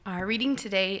Our reading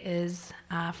today is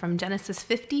from Genesis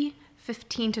 50,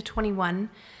 15 to 21,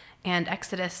 and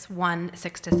Exodus 1,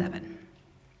 6 to 7.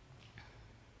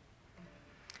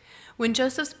 When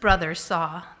Joseph's brothers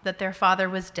saw that their father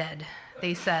was dead,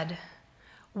 they said,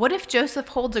 "What if Joseph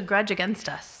holds a grudge against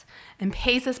us and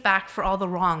pays us back for all the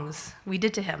wrongs we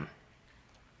did to him?"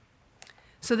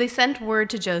 So they sent word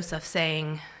to Joseph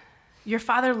saying, "Your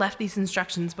father left these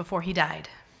instructions before he died.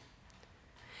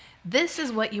 This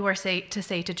is what you are to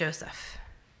say to Joseph.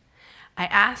 I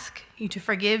ask you to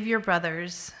forgive your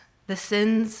brothers the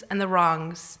sins and the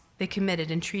wrongs they committed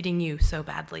in treating you so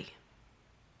badly.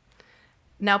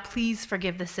 Now please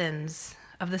forgive the sins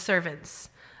of the servants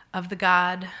of the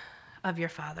God of your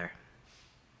father."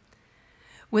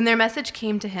 When their message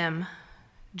came to him,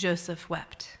 Joseph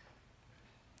wept.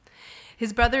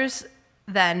 His brothers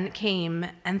then came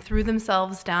and threw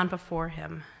themselves down before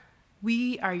him.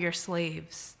 "We are your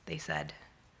slaves," they said.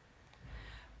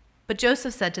 But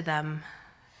Joseph said to them,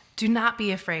 "Do not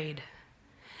be afraid.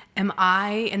 Am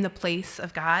I in the place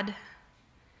of God?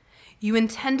 You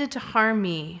intended to harm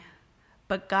me,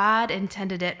 but God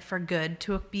intended it for good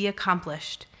to be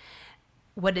accomplished,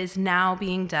 what is now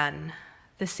being done,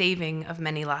 the saving of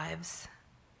many lives.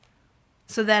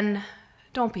 So then,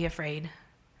 don't be afraid.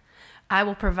 I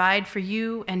will provide for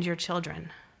you and your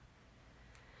children."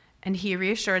 And he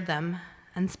reassured them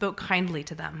and spoke kindly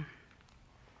to them.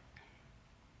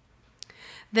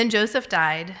 Then Joseph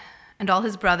died, and all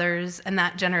his brothers and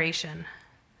that generation.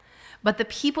 But the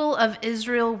people of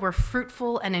Israel were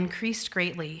fruitful and increased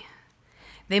greatly.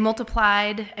 They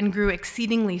multiplied and grew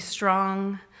exceedingly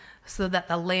strong, so that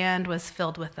the land was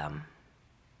filled with them.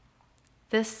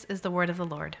 This is the word of the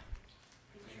Lord.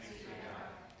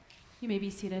 You may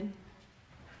be seated.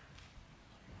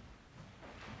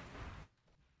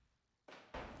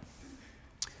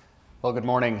 Well, good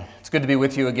morning. It's good to be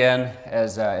with you again.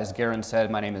 As Garen said,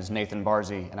 my name is Nathan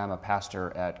Barzy, and I'm a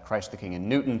pastor at Christ the King in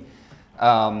Newton.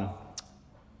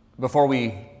 Before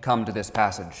we come to this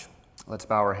passage, let's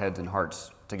bow our heads and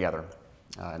hearts together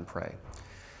and pray.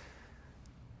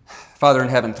 Father in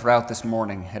heaven, throughout this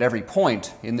morning, at every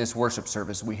point in this worship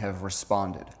service, we have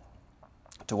responded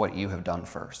to what you have done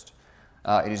first.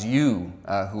 It is you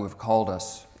who have called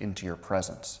us into your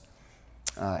presence.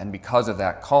 And because of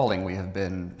that calling, we have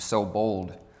been so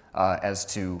bold as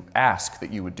to ask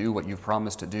that you would do what you've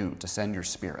promised to do, to send your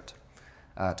Spirit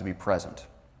to be present.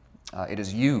 It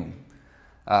is you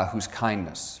whose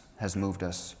kindness has moved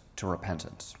us to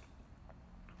repentance.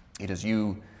 It is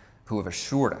you who have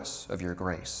assured us of your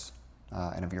grace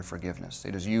and of your forgiveness.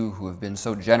 It is you who have been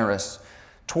so generous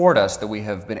toward us that we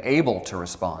have been able to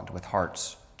respond with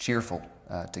hearts cheerful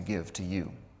to give to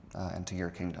you and to your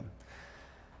kingdom.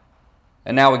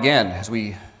 And now again, as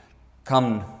we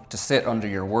come to sit under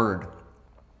your word,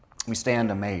 we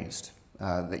stand amazed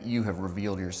that you have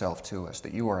revealed yourself to us,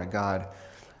 that you are a God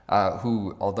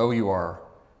who, although you are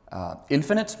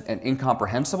infinite and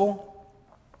incomprehensible,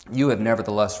 you have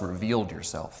nevertheless revealed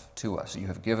yourself to us. You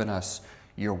have given us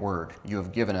your word. You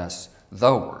have given us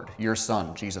the word, your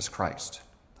Son, Jesus Christ,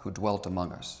 who dwelt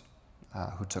among us,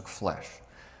 who took flesh,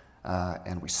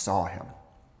 and we saw him.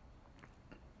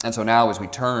 And so now as we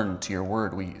turn to your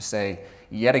word, we say,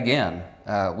 yet again,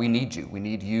 we need you. We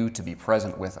need you to be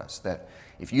present with us, that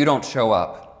if you don't show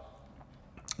up,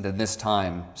 then this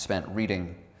time spent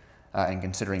reading and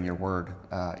considering your word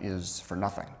is for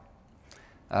nothing.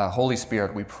 Holy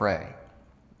Spirit, we pray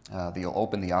that you'll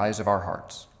open the eyes of our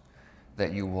hearts,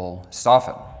 that you will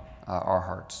soften our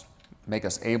hearts, make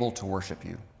us able to worship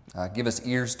you, give us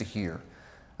ears to hear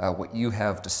what you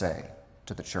have to say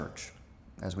to the church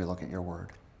as we look at your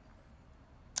word.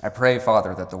 I pray,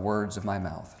 Father, that the words of my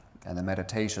mouth and the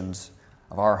meditations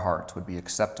of our hearts would be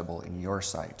acceptable in your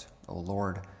sight, O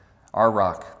Lord, our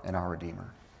rock and our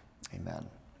Redeemer. Amen.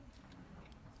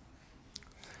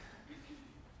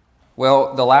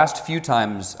 Well, the last few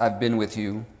times I've been with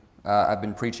you, I've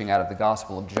been preaching out of the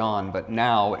Gospel of John, but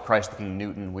now at Christ the King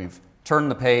Newton, we've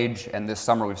turned the page, and this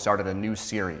summer we've started a new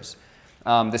series.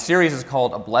 The series is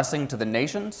called A Blessing to the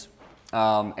Nations,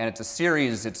 and it's a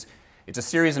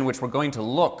series in which we're going to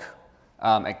look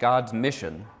at God's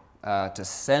mission to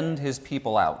send his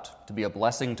people out to be a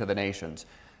blessing to the nations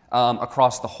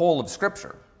across the whole of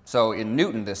Scripture. So in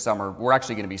Newton this summer, we're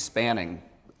actually going to be spanning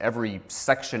every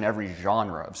section, every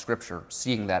genre of Scripture,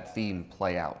 seeing that theme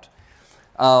play out.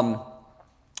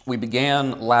 We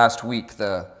began last week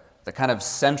the kind of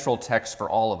central text for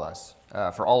all of us,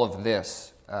 for all of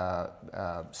this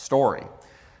story,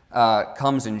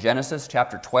 comes in Genesis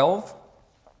chapter 12,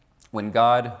 when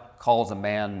God calls a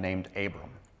man named Abram.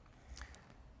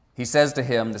 He says to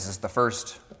him, this is the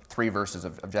first 3 verses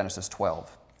of Genesis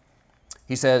 12,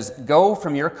 He says, "Go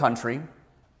from your country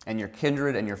and your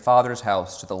kindred and your father's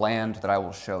house to the land that I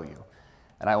will show you,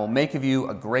 and I will make of you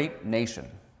a great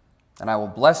nation, and I will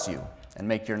bless you and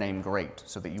make your name great,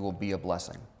 so that you will be a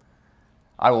blessing.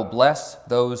 I will bless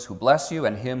those who bless you,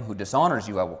 and him who dishonors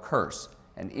you I will curse,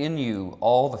 and in you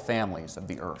all the families of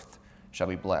the earth shall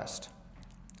be blessed."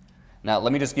 Now,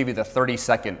 let me just give you the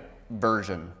 30-second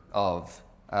version of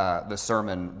the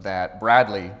sermon that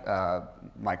Bradley,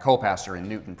 my co-pastor in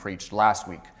Newton, preached last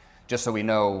week, just so we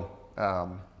know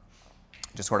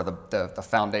just sort of the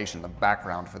foundation, the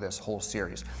background for this whole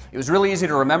series. It was really easy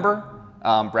to remember.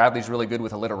 Bradley's really good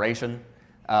with alliteration.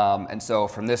 And so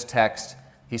from this text,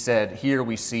 he said, here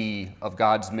we see of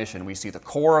God's mission. We see the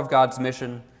core of God's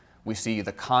mission, we see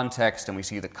the context, and we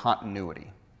see the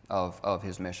continuity of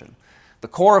his mission. The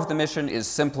core of the mission is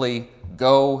simply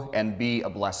go and be a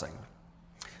blessing.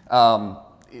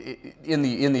 In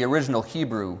the original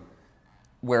Hebrew,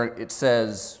 where it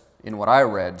says, in what I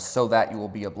read, so that you will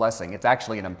be a blessing, it's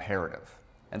actually an imperative.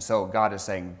 And so God is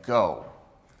saying, go,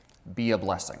 be a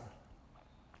blessing.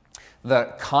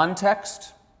 The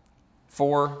context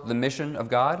for the mission of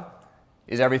God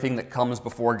is everything that comes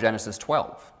before Genesis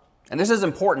 12. And this is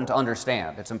important to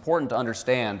understand. It's important to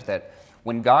understand that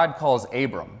when God calls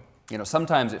Abram,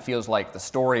 sometimes it feels like the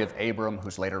story of Abram,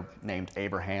 who's later named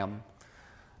Abraham,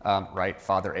 right?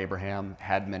 Father Abraham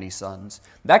had many sons.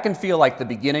 That can feel like the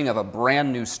beginning of a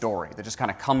brand new story that just kind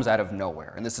of comes out of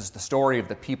nowhere. And this is the story of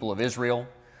the people of Israel.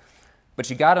 But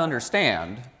you got to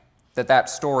understand that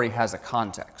story has a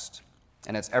context,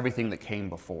 and it's everything that came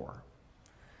before.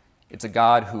 It's a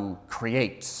God who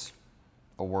creates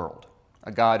a world,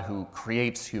 a God who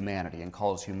creates humanity and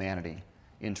calls humanity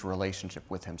into relationship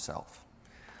with himself.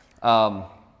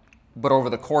 But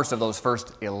over the course of those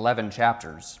first 11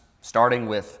 chapters, starting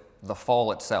with the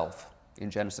fall itself in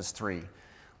Genesis 3,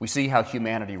 we see how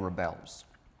humanity rebels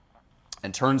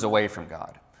and turns away from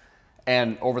God.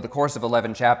 And over the course of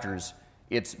 11 chapters,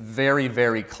 it's very,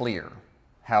 very clear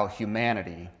how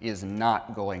humanity is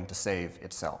not going to save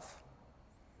itself.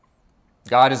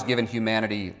 God has given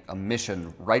humanity a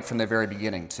mission right from the very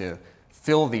beginning to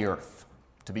fill the earth,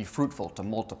 to be fruitful, to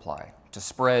multiply, to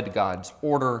spread God's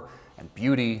order and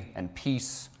beauty and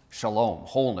peace, shalom,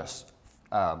 wholeness,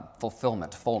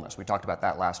 fulfillment, fullness. We talked about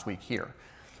that last week here,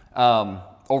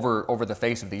 over the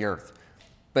face of the earth.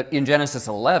 But in Genesis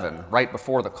 11, right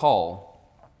before the call,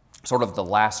 sort of the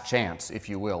last chance, if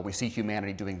you will, we see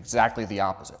humanity doing exactly the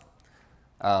opposite.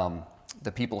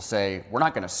 The people say, we're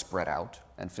not going to spread out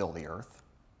and fill the earth.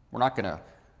 We're not going to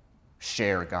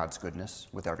share God's goodness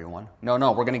with everyone. No,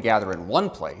 we're going to gather in one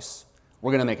place.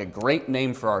 We're going to make a great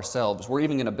name for ourselves. We're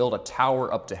even going to build a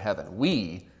tower up to heaven.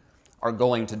 We are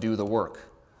going to do the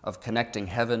work of connecting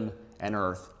heaven and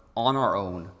earth on our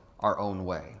own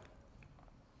way.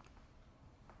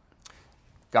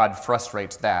 God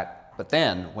frustrates that, but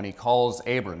then when he calls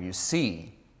Abram, you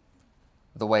see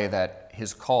the way that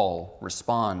his call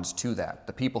responds to that.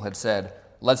 The people had said,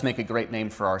 let's make a great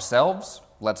name for ourselves,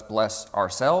 let's bless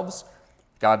ourselves.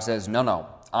 God says, no,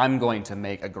 I'm going to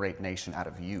make a great nation out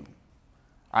of you.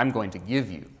 I'm going to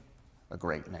give you a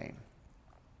great name.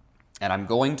 And I'm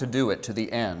going to do it to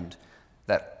the end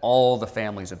that all the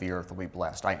families of the earth will be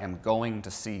blessed. I am going to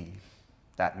see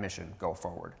that mission go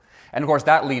forward. And of course,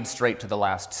 that leads straight to the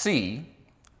last C,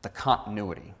 the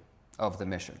continuity of the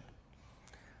mission.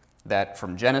 That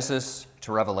from Genesis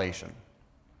to Revelation,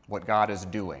 what God is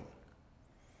doing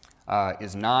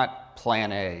is not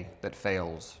plan A that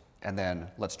fails, and then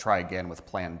let's try again with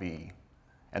plan B,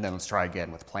 and then let's try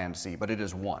again with plan C, but it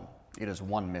is one. It is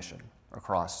one mission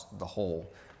across the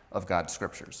whole of God's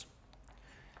scriptures.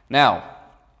 Now,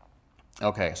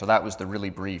 okay, so that was the really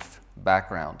brief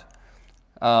background.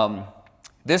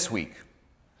 This week,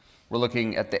 we're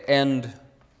looking at the end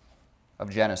of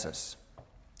Genesis.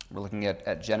 We're looking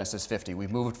at Genesis 50.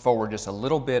 We've moved forward just a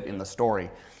little bit in the story.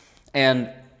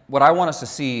 And what I want us to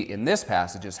see in this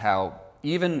passage is how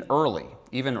even early,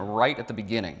 even right at the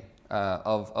beginning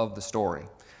of the story,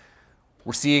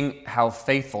 we're seeing how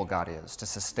faithful God is to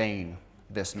sustain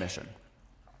this mission.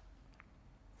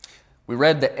 We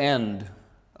read the end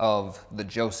of the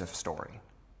Joseph story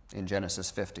in Genesis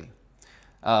 50.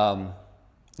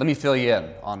 Let me fill you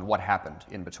in on what happened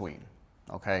in between.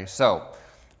 Okay, so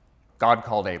God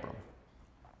called Abram.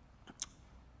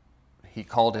 He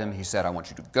called him, he said, I want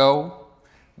you to go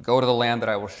to the land that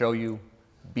I will show you,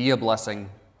 be a blessing,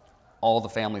 all the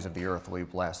families of the earth will be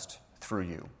blessed through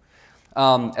you.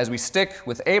 As we stick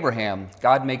with Abraham,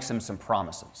 God makes him some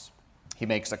promises. He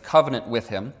makes a covenant with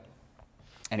him,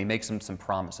 and he makes him some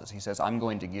promises. He says, I'm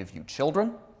going to give you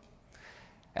children,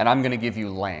 and I'm going to give you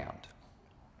land.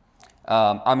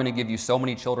 I'm going to give you so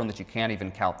many children that you can't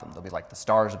even count them. They'll be like the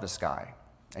stars of the sky,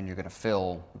 and you're going to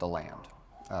fill the land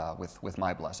with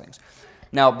my blessings.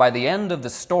 Now, by the end of the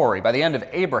story, by the end of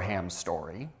Abraham's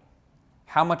story,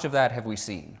 how much of that have we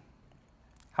seen?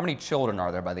 How many children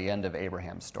are there by the end of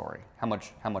Abraham's story? How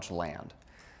much land?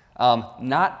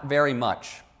 Not very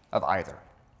much of either.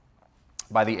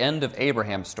 By the end of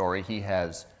Abraham's story, he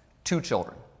has 2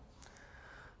 children.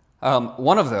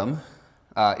 One of them,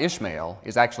 Ishmael,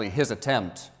 is actually his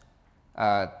attempt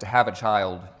to have a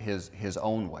child his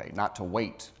own way, not to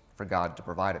wait for God to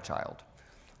provide a child.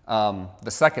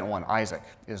 The second one, Isaac,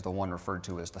 is the one referred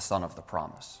to as the son of the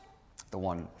promise, the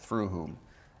one through whom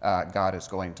God is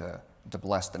going to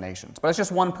bless the nations. But it's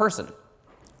just one person,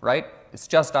 right? It's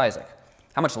just Isaac.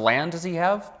 How much land does he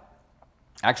have?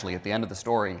 Actually, at the end of the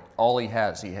story, all he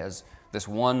has this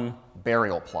one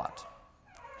burial plot.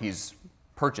 He's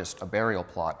purchased a burial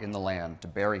plot in the land to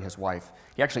bury his wife.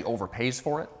 He actually overpays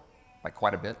for it by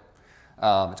quite a bit.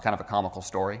 It's kind of a comical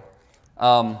story.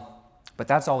 But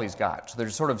that's all he's got. So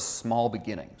there's sort of small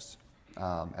beginnings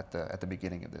at the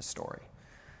beginning of this story.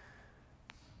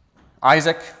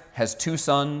 Isaac has 2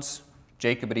 sons,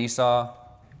 Jacob and Esau.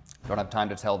 Don't have time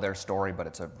to tell their story, but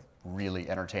it's a really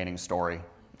entertaining story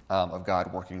of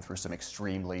God working through some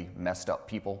extremely messed up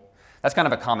people. That's kind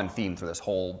of a common theme through this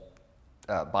whole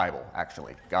Bible,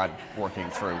 actually. God working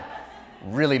through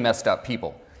really messed up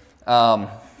people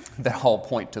that all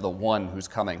point to the one who's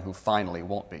coming, who finally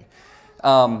won't be.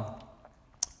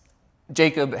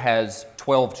 Jacob has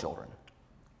 12 children.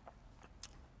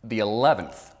 The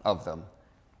 11th of them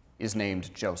is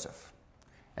named Joseph,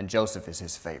 and Joseph is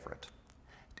his favorite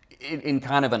in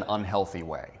kind of an unhealthy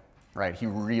way, right? He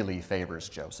really favors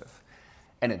Joseph,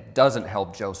 and it doesn't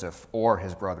help Joseph or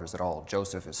his brothers at all.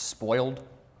 Joseph is spoiled.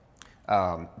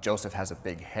 Joseph has a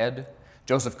big head.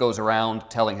 Joseph goes around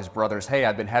telling his brothers, hey,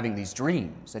 I've been having these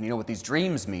dreams, and you know what these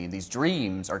dreams mean? These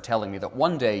dreams are telling me that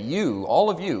one day you, all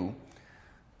of you,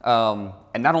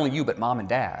 and not only you, but mom and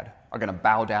dad, are going to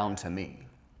bow down to me.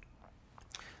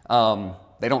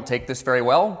 They don't take this very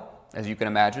well, as you can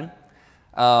imagine.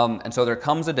 And so there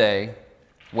comes a day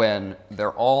when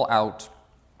they're all out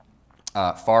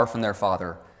far from their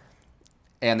father,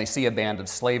 and they see a band of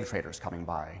slave traders coming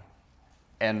by.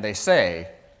 And they say,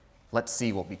 let's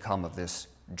see what become of this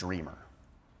dreamer.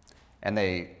 And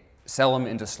they sell him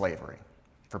into slavery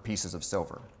for pieces of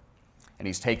silver. And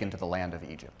he's taken to the land of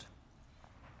Egypt.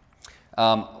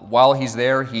 While he's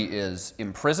there, he is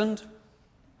imprisoned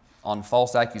on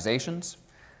false accusations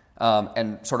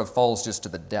and sort of falls just to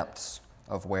the depths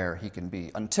of where he can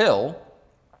be until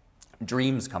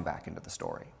dreams come back into the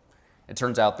story. It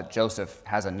turns out that Joseph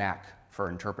has a knack for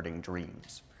interpreting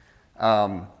dreams.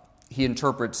 He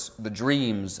interprets the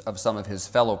dreams of some of his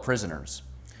fellow prisoners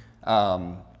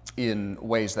in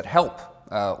ways that help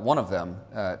one of them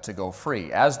to go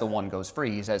free. As the one goes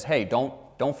free, he says, hey,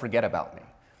 don't forget about me.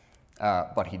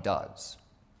 But he does,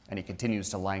 and he continues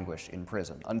to languish in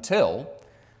prison until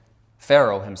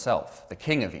Pharaoh himself, the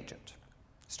king of Egypt,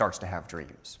 starts to have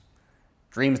dreams.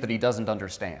 Dreams that he doesn't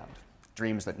understand,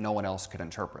 dreams that no one else could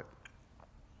interpret.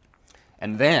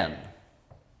 And then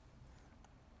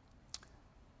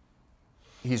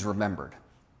he's remembered.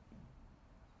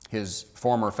 His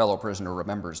former fellow prisoner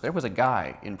remembers, there was a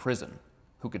guy in prison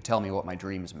who could tell me what my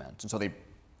dreams meant. And so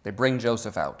they bring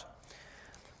Joseph out.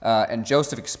 And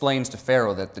Joseph explains to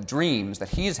Pharaoh that the dreams that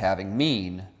he's having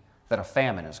mean that a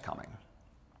famine is coming.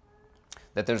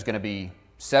 That there's going to be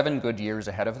 7 good years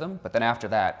ahead of them, but then after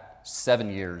that,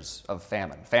 7 years of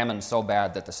famine. Famine so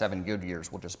bad that the 7 good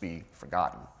years will just be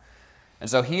forgotten. And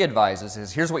so he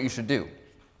advises, here's what you should do.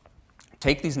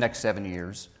 Take these next 7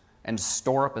 years and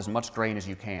store up as much grain as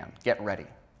you can. Get ready.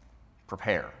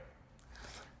 Prepare.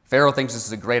 Pharaoh thinks this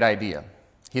is a great idea.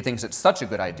 He thinks it's such a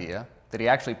good idea that he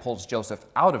actually pulls Joseph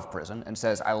out of prison and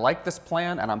says, I like this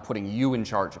plan and I'm putting you in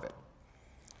charge of it.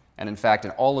 And in fact,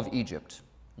 in all of Egypt,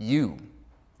 you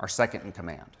are second in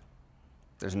command.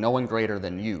 There's no one greater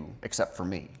than you except for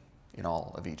me in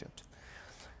all of Egypt.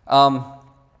 The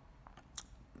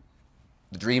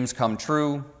dreams come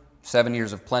true. 7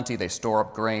 years of plenty, they store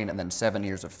up grain, and then 7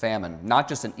 years of famine, not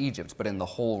just in Egypt, but in the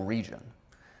whole region.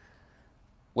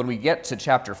 When we get to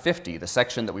chapter 50, the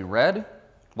section that we read,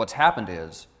 what's happened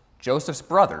is Joseph's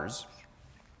brothers,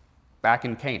 back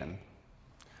in Canaan,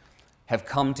 have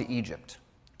come to Egypt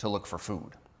to look for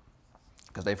food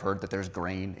because they've heard that there's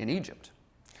grain in Egypt.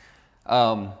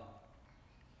 Of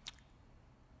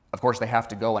course, they have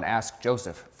to go and ask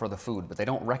Joseph for the food, but they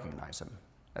don't recognize him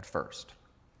at first.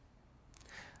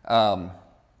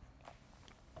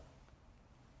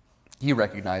 He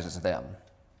recognizes them.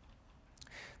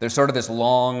 There's sort of this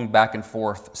long back and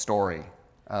forth story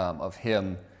of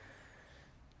him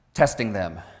testing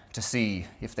them to see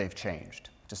if they've changed,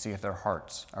 to see if their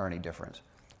hearts are any different,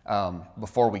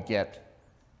 before we get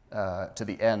to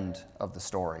the end of the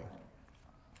story.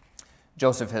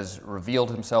 Joseph has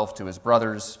revealed himself to his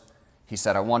brothers. He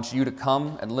said, I want you to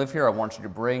come and live here. I want you to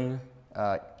bring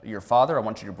your father. I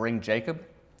want you to bring Jacob.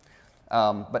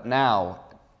 But now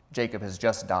Jacob has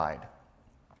just died.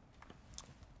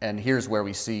 And here's where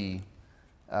we see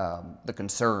the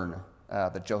concern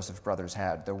that Joseph's brothers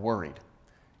had. They're worried.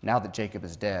 Now that Jacob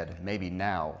is dead, maybe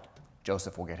now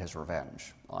Joseph will get his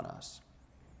revenge on us.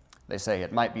 They say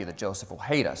it might be that Joseph will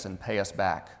hate us and pay us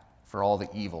back for all the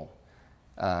evil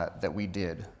that we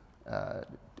did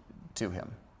to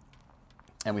him.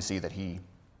 And we see that he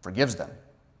forgives them.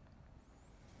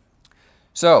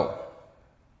 So,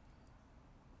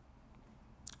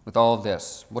 with all of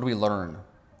this, what do we learn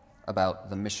about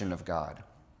the mission of God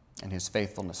and his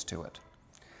faithfulness to it?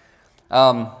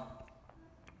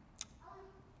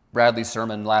 Bradley's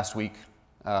sermon last week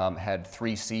had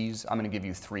 3 C's. I'm going to give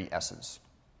you 3 S's.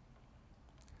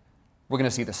 We're going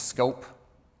to see the scope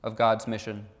of God's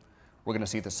mission. We're going to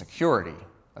see the security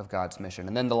of God's mission.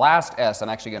 And then the last S, I'm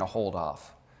actually going to hold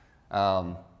off.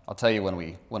 I'll tell you when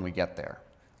we get there.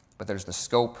 But there's the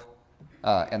scope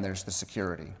and there's the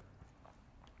security.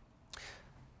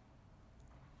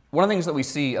 One of the things that we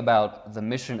see about the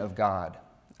mission of God,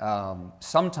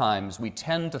 sometimes we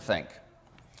tend to think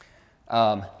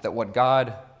that what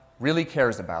God really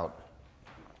cares about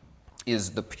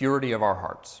is the purity of our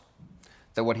hearts.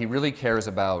 That what he really cares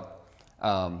about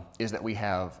is that we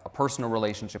have a personal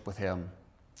relationship with him,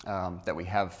 that we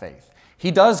have faith.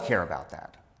 He does care about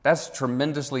that. That's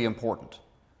tremendously important.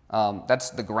 That's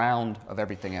the ground of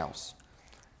everything else.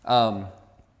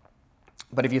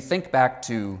 But if you think back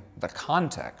to the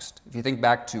context, if you think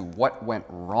back to what went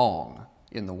wrong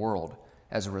in the world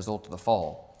as a result of the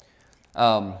fall,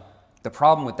 the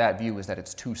problem with that view is that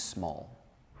it's too small.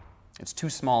 It's too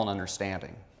small an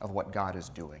understanding of what God is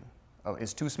doing.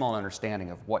 It's too small an understanding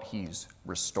of what he's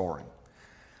restoring.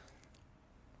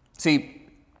 See,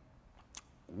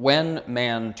 when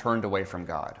man turned away from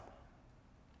God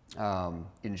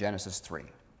in Genesis 3,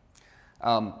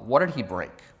 what did he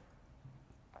break?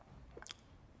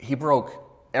 He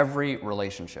broke every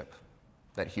relationship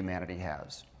that humanity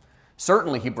has.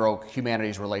 Certainly he broke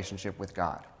humanity's relationship with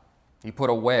God. He put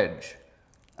a wedge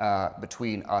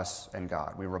between us and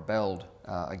God. We rebelled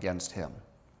against him.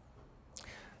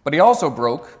 But he also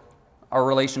broke our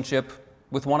relationship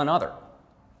with one another.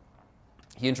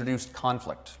 He introduced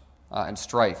conflict and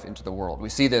strife into the world. We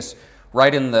see this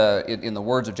right in the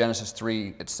words of Genesis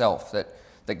 3 itself,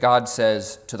 that God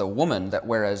says to the woman that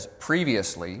whereas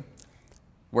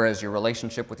your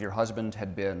relationship with your husband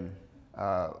had been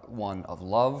one of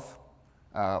love,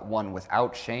 one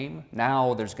without shame,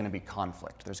 now there's going to be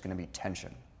conflict, there's going to be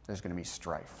tension, there's going to be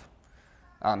strife.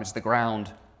 It's the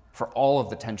ground for all of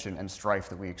the tension and strife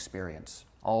that we experience,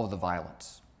 all of the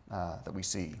violence that we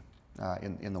see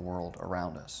in the world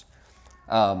around us.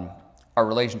 Our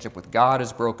relationship with God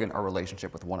is broken, our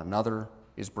relationship with one another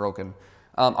is broken,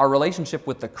 our relationship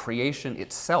with the creation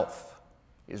itself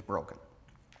is broken.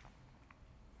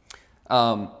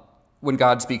 When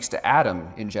God speaks to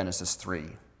Adam in Genesis 3,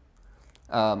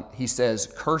 he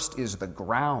says, "Cursed is the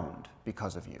ground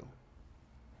because of you.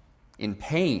 In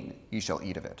pain you shall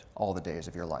eat of it all the days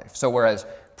of your life." So whereas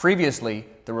previously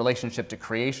the relationship to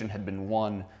creation had been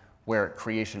one where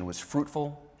creation was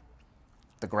fruitful,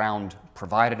 the ground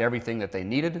provided everything that they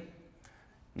needed,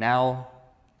 now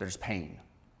there's pain.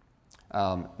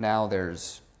 Now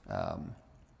there's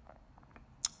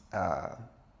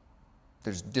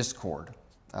discord.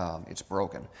 It's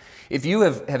broken. If you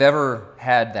have ever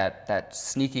had that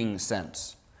sneaking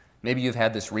sense, maybe you've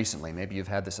had this recently, maybe you've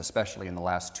had this especially in the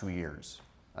last 2 years,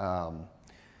 that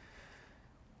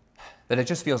it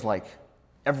just feels like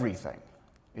everything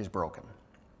is broken.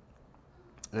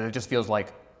 That it just feels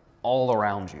like all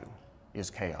around you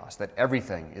is chaos, that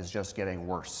everything is just getting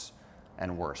worse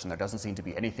and worse, and there doesn't seem to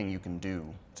be anything you can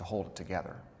do to hold it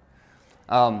together.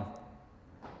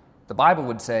 The Bible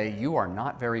would say you are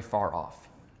not very far off,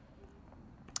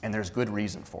 and there's good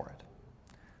reason for it.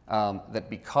 That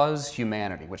because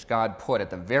humanity, which God put at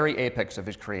the very apex of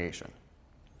his creation,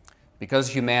 because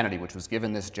humanity, which was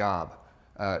given this job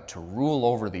to rule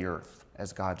over the earth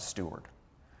as God's steward,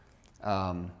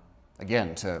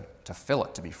 again, to fill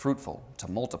it, to be fruitful, to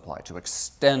multiply, to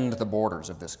extend the borders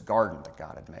of this garden that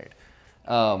God had made.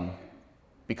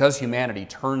 Because humanity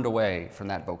turned away from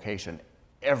that vocation,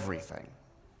 everything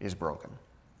is broken.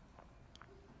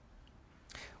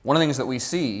 One of the things that we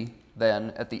see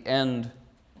then at the end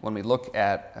when we look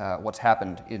at what's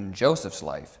happened in Joseph's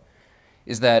life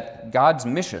is that God's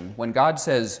mission, when God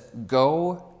says,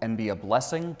 "Go and be a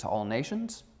blessing to all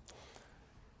nations,"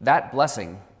 that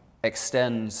blessing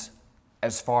extends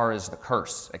as far as the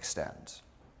curse extends.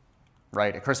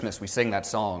 Right? At Christmas, we sing that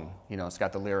song. It's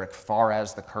got the lyric, "Far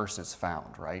as the curse is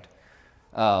found," right?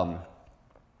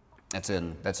 That's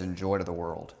in Joy to the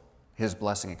World. His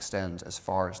blessing extends as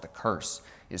far as the curse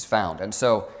is found. And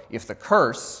so if the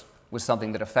curse was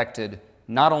something that affected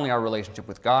not only our relationship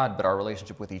with God, but our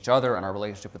relationship with each other and our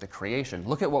relationship with the creation,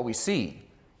 look at what we see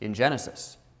in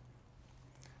Genesis.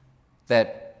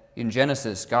 That in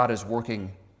Genesis, God is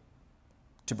working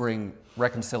to bring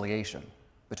reconciliation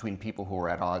between people who are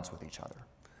at odds with each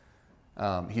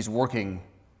other. He's working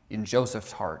in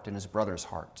Joseph's heart, in his brothers'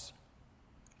 hearts,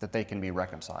 that they can be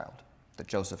reconciled, that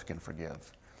Joseph can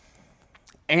forgive.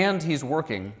 And he's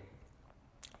working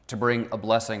to bring a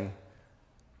blessing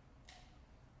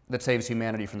that saves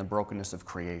humanity from the brokenness of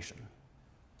creation.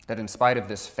 That in spite of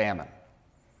this famine,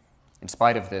 in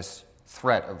spite of this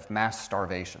threat of mass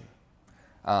starvation,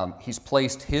 he's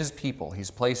placed his people, he's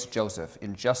placed Joseph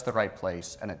in just the right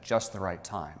place and at just the right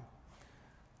time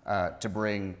to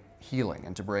bring healing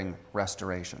and to bring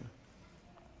restoration.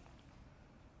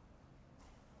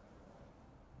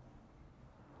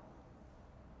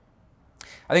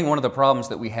 I think one of the problems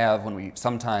that we have when we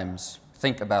sometimes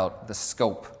think about the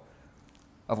scope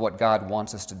of what God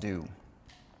wants us to do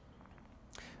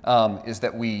is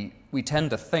that we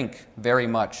tend to think very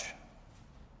much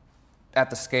at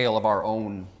the scale of our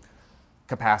own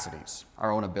capacities,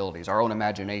 our own abilities, our own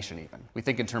imagination even. We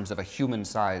think in terms of a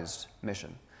human-sized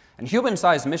mission. And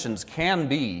human-sized missions can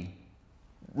be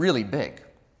really big.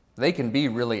 They can be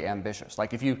really ambitious.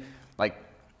 Like if you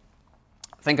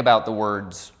think about the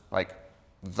words like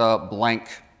the blank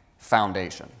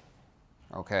foundation,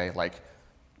 okay? Like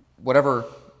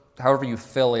however you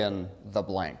fill in the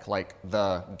blank, like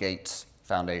the Gates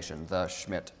Foundation, the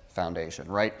Schmidt Foundation,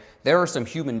 right? There are some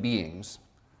human beings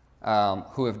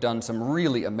who have done some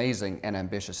really amazing and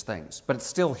ambitious things, but it's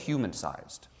still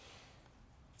human-sized.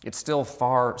 It's still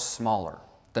far smaller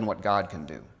than what God can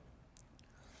do.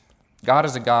 God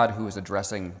is a God who is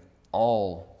addressing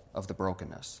all of the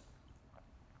brokenness.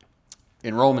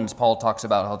 In Romans, Paul talks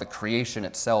about how the creation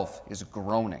itself is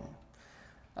groaning,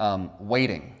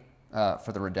 waiting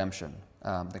for the redemption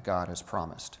that God has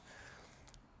promised.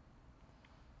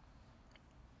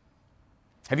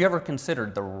 Have you ever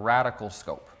considered the radical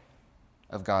scope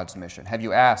of God's mission? Have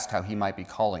you asked how he might be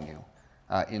calling you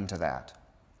into that?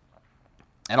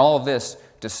 And all of this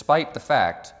despite the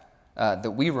fact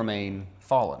that we remain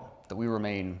fallen, that we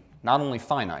remain not only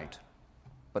finite,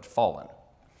 but fallen.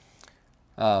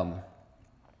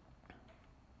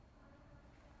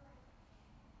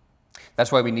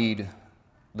 That's why we need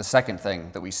the second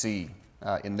thing that we see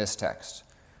in this text.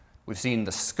 We've seen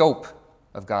the scope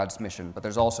of God's mission, but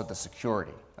there's also the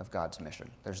security of God's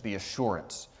mission. There's the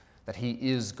assurance that he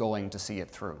is going to see it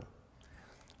through,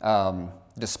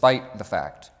 despite the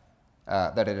fact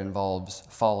that it involves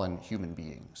fallen human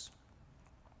beings.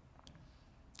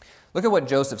 Look at what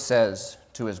Joseph says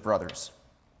to his brothers.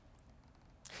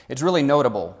 It's really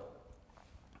notable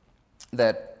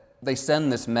that they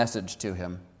send this message to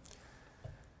him.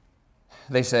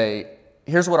 They say,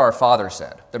 here's what our father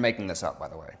said. They're making this up, by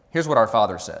the way. Here's what our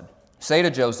father said. Say to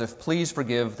Joseph, please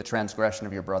forgive the transgression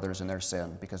of your brothers and their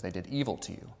sin, because they did evil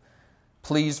to you.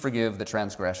 Please forgive the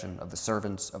transgression of the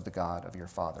servants of the God of your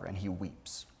father. And he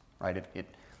weeps, right?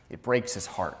 It breaks his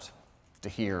heart to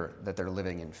hear that they're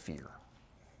living in fear,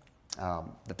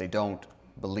 that they don't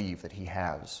believe that he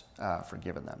has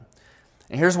forgiven them.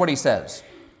 And here's what he says.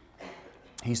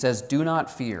 He says, do not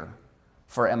fear,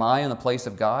 for am I in the place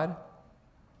of God?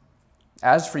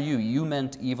 As for you, you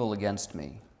meant evil against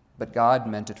me, but God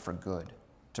meant it for good,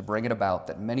 to bring it about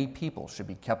that many people should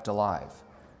be kept alive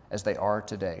as they are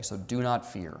today. So do not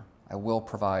fear. I will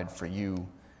provide for you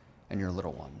and your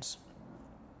little ones.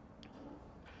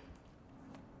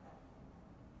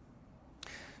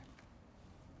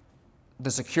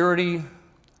 The security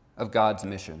of God's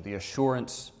mission, the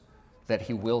assurance that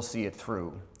he will see it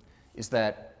through, is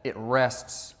that it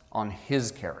rests on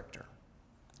his character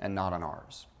and not on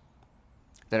ours.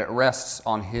 That it rests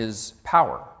on his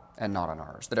power and not on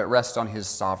ours. That it rests on his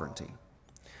sovereignty.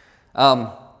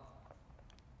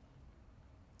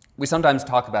 We sometimes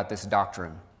talk about this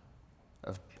doctrine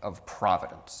of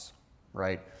providence,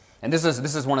 right? And this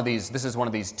is one of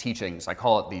these teachings. I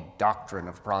call it the doctrine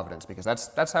of providence because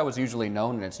that's how it's usually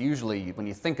known, and it's usually, when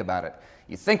you think about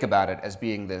it as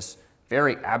being this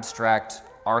very abstract,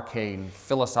 arcane,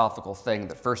 philosophical thing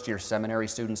that first-year seminary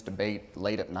students debate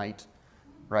late at night,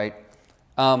 right?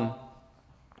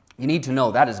 You need to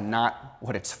know that is not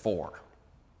what it's for.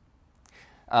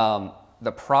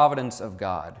 The providence of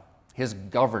God, his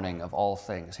governing of all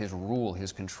things, his rule,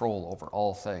 his control over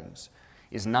all things,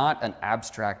 is not an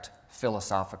abstract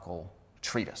philosophical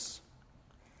treatise.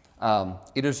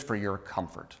 It is for your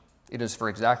comfort. It is for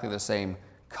exactly the same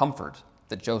comfort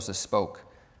that Joseph spoke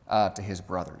to his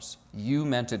brothers. You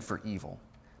meant it for evil,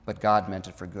 but God meant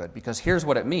it for good. Because here's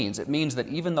what it means. It means that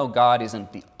even though God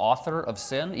isn't the author of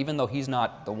sin, even though he's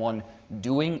not the one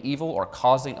doing evil or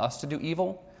causing us to do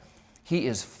evil, he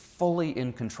is fully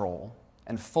in control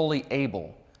and fully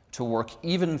able to work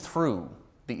even through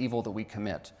the evil that we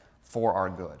commit for our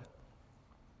good.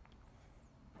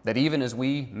 That even as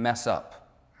we mess up,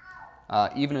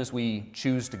 even as we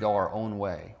choose to go our own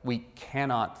way, we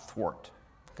cannot thwart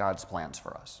God's plans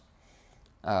for us.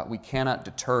 We cannot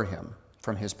deter him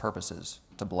from his purposes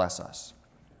to bless us.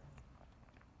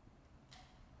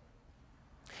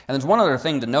 And there's one other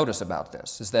thing to notice about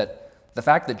this, is that the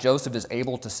fact that Joseph is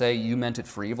able to say, you meant it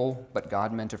for evil, but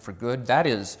God meant it for good, that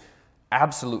is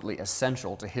absolutely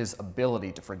essential to his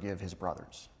ability to forgive his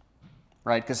brothers.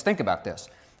 Right? Because think about this.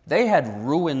 They had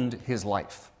ruined his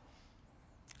life.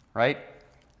 Right?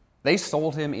 They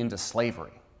sold him into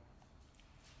slavery.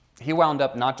 He wound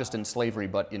up not just in slavery,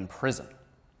 but in prison.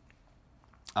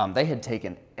 They had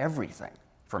taken everything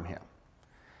from him.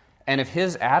 And if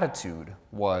his attitude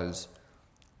was,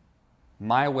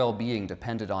 my well-being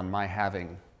depended on my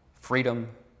having freedom,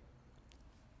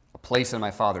 a place in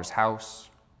my Father's house,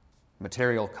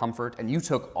 material comfort, and you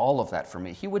took all of that from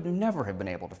me, he would never have been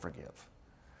able to forgive.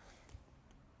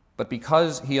 But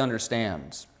because he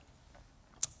understands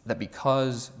that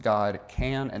because God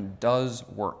can and does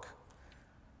work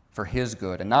for his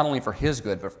good, and not only for his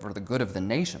good, but for the good of the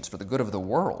nations, for the good of the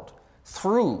world,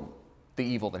 through the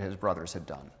evil that his brothers had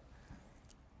done.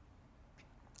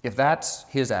 If that's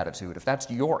his attitude, if that's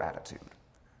your attitude,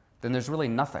 then there's really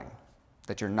nothing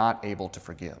that you're not able to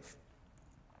forgive.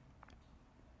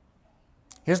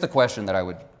 Here's the question that I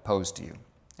would pose to you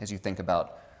as you think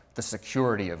about the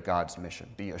security of God's mission,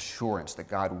 the assurance that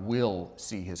God will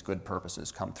see his good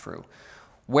purposes come through.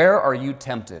 Where are you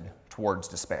tempted towards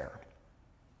despair?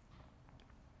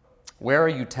 Where are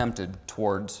you tempted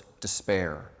towards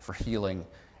despair for healing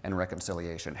and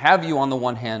reconciliation? Have you, on the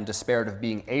one hand, despaired of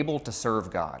being able to serve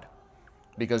God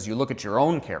because you look at your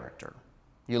own character,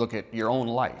 you look at your own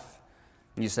life,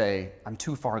 and you say, I'm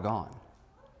too far gone.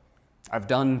 I've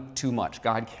done too much.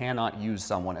 God cannot use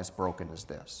someone as broken as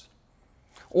this.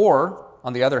 Or,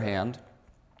 on the other hand,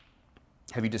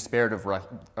 have you despaired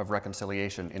of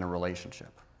reconciliation in a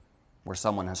relationship where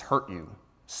someone has hurt you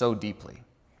so deeply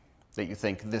that you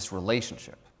think this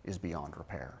relationship is beyond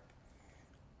repair?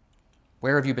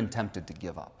 Where have you been tempted to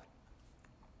give up?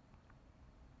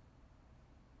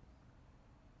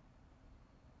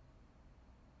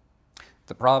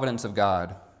 The providence of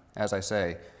God, as I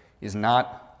say, is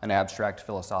not an abstract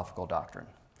philosophical doctrine.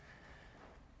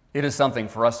 It is something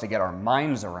for us to get our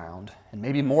minds around, and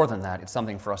maybe more than that, it's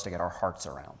something for us to get our hearts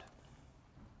around,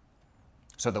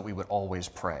 so that we would always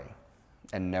pray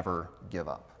and never give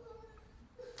up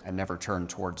and never turn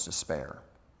towards despair.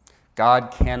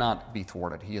 God cannot be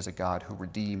thwarted. He is a God who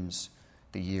redeems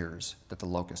the years that the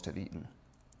locusts have eaten.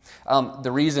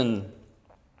 The reason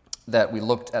that we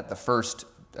looked at the first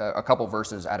a couple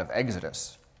verses out of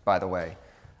Exodus, by the way,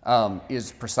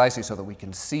 is precisely so that we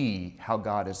can see how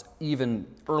God is, even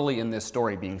early in this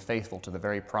story, being faithful to the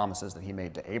very promises that he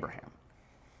made to Abraham.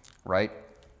 Right?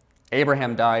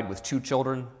 Abraham died with 2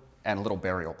 children and a little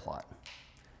burial plot.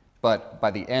 But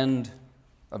by the end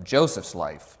of Joseph's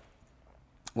life,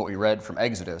 what we read from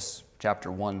Exodus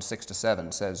chapter 1,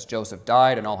 6-7 says, Joseph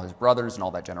died and all his brothers and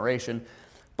all that generation.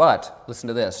 But, listen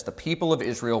to this, the people of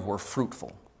Israel were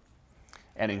fruitful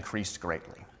and increased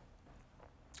greatly.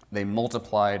 They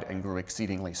multiplied and grew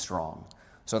exceedingly strong,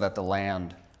 so that the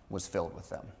land was filled with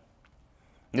them.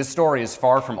 This story is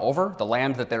far from over. The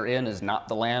land that they're in is not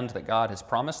the land that God has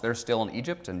promised. They're still in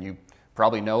Egypt, and you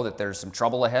probably know that there's some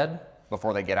trouble ahead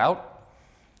before they get out.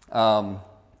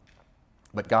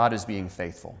 But God is being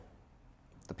faithful.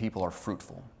 The people are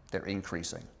fruitful. They're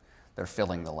increasing. They're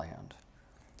filling the land.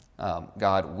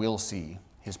 God will see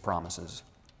his promises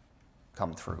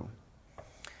come through.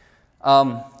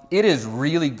 It is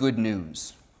really good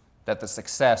news that the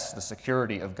success, the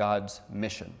security of God's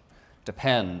mission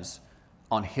depends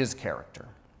on his character.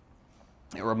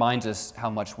 It reminds us how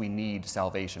much we need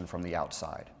salvation from the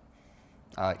outside,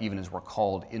 even as we're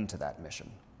called into that mission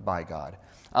by God.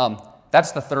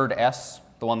 That's the third S,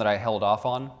 the one that I held off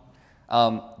on.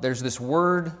 There's this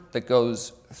word that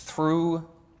goes through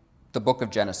the book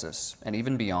of Genesis and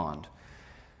even beyond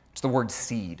It's the word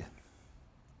seed.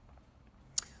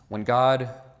 When God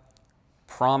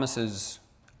promises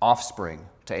offspring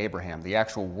to Abraham, the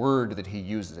actual word that he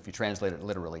uses, if you translate it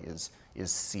literally, is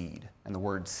seed. And the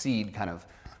word seed kind of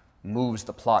moves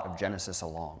the plot of Genesis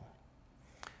along.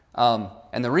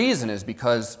 And the reason is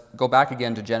because, go back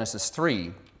again to Genesis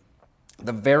 3,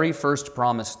 the very first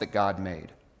promise that God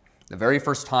made, the very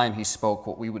first time he spoke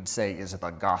what we would say is the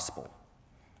gospel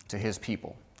to his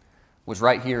people, was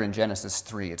right here in Genesis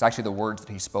 3. It's actually the words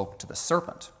that he spoke to the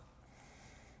serpent.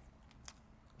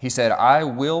 He said, I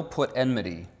will put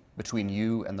enmity between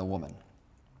you and the woman,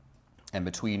 and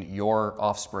between your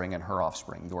offspring and her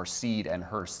offspring, your seed and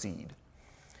her seed.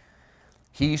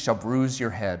 He shall bruise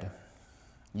your head,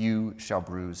 you shall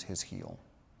bruise his heel.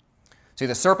 See,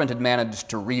 the serpent had managed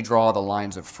to redraw the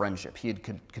lines of friendship. He had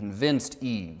convinced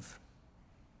Eve,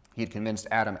 he had convinced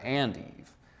Adam and Eve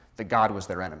that God was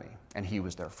their enemy and he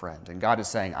was their friend. And God is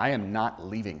saying, I am not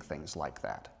leaving things like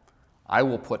that. I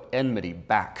will put enmity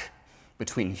back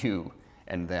between you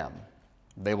and them.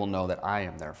 They will know that I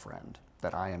am their friend,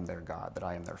 that I am their God, that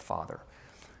I am their Father.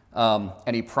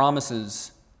 And he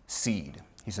promises seed.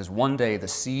 He says, one day the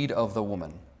seed of the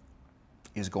woman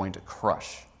is going to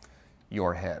crush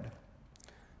your head.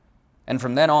 And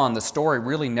from then on, the story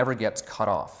really never gets cut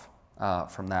off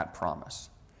from that promise.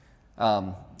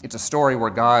 It's a story where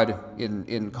God,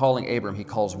 in calling Abram, he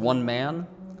calls one man,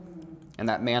 and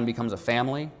that man becomes a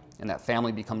family, and that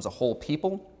family becomes a whole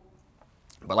people.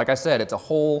 But like I said, it's a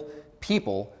whole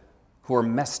people who are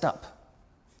messed up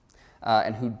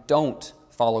and who don't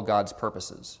follow God's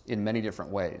purposes in many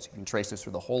different ways. You can trace this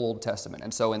through the whole Old Testament.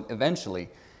 And so eventually,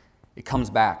 it comes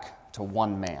back to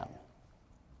one man.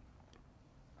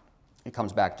 It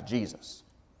comes back to Jesus,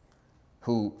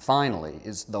 who finally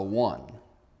is the one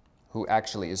who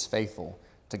actually is faithful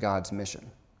to God's mission.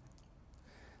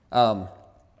 But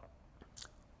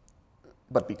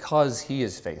because he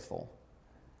is faithful,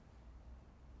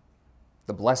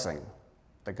 the blessing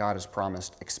that God has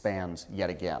promised expands yet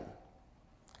again.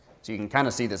 So you can kind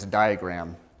of see this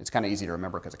diagram. It's kind of easy to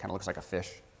remember because it kind of looks like a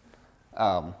fish.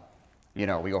 We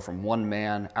go from one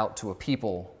man out to a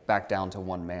people, back down to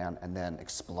one man, and then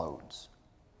explodes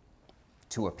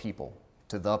to a people,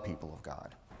 to the people of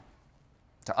God,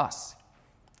 to us,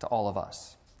 to all of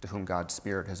us, to whom God's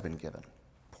Spirit has been given,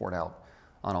 poured out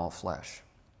on all flesh.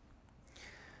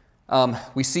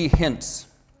 We see hints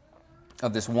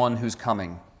of this one who's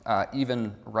coming,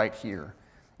 even right here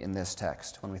in this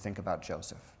text when we think about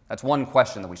Joseph. That's one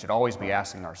question that we should always be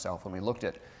asking ourselves when we look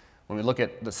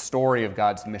at the story of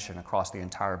God's mission across the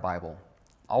entire Bible.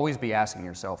 Always be asking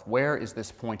yourself, where is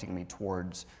this pointing me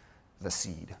towards the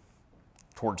seed,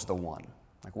 towards the one?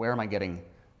 Like, where am I getting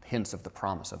hints of the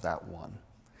promise of that one?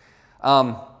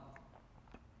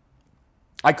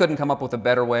 I couldn't come up with a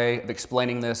better way of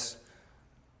explaining this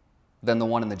than the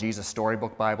one in the Jesus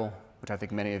Storybook Bible, which I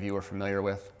think many of you are familiar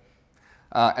with.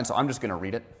 And so I'm just going to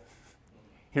read it.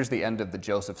 Here's the end of the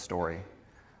Joseph story,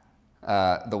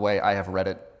 the way I have read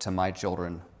it to my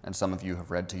children, and some of you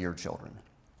have read to your children.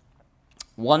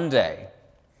 One day,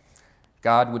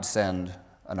 God would send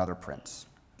another prince,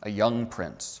 a young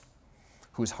prince,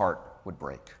 whose heart would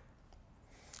break.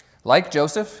 Like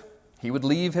Joseph, he would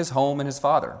leave his home and his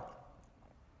father.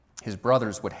 His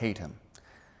brothers would hate him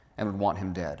and would want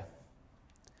him dead.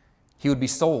 He would be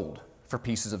sold for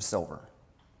pieces of silver.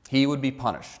 He would be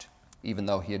punished, even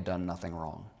though he had done nothing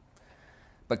wrong.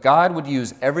 But God would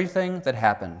use everything that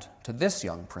happened to this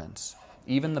young prince,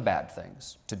 even the bad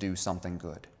things, to do something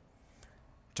good,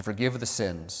 to forgive the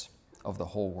sins of the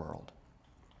whole world.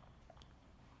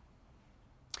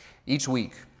 Each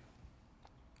week,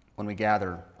 when we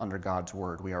gather under God's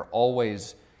word, we are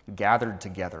always gathered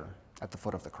together at the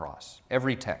foot of the cross.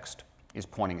 Every text is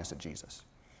pointing us at Jesus.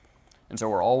 And so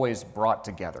we're always brought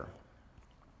together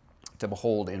to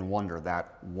behold in wonder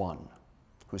that one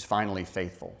who's finally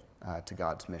faithful to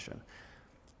God's mission.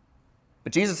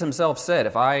 But Jesus himself said,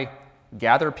 if I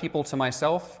gather people to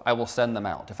myself, I will send them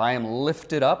out. If I am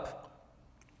lifted up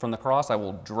from the cross, I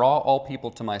will draw all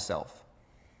people to myself,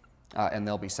 and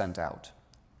they'll be sent out.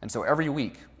 And so every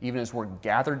week, even as we're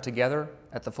gathered together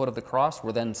at the foot of the cross,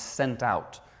 we're then sent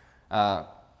out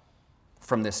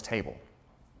from this table.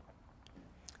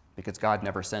 Because God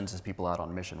never sends his people out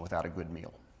on mission without a good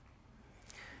meal.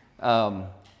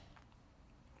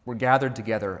 We're gathered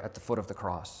together at the foot of the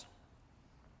cross.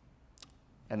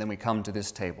 And then we come to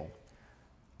this table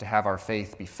to have our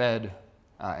faith be fed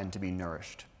and to be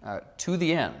nourished, to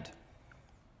the end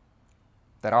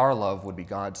that our love would be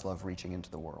God's love reaching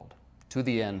into the world, to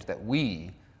the end that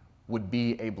we would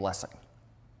be a blessing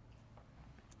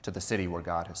to the city where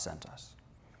God has sent us.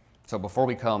 So before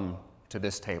we come to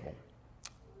this table.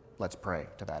 Let's pray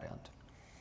to that end.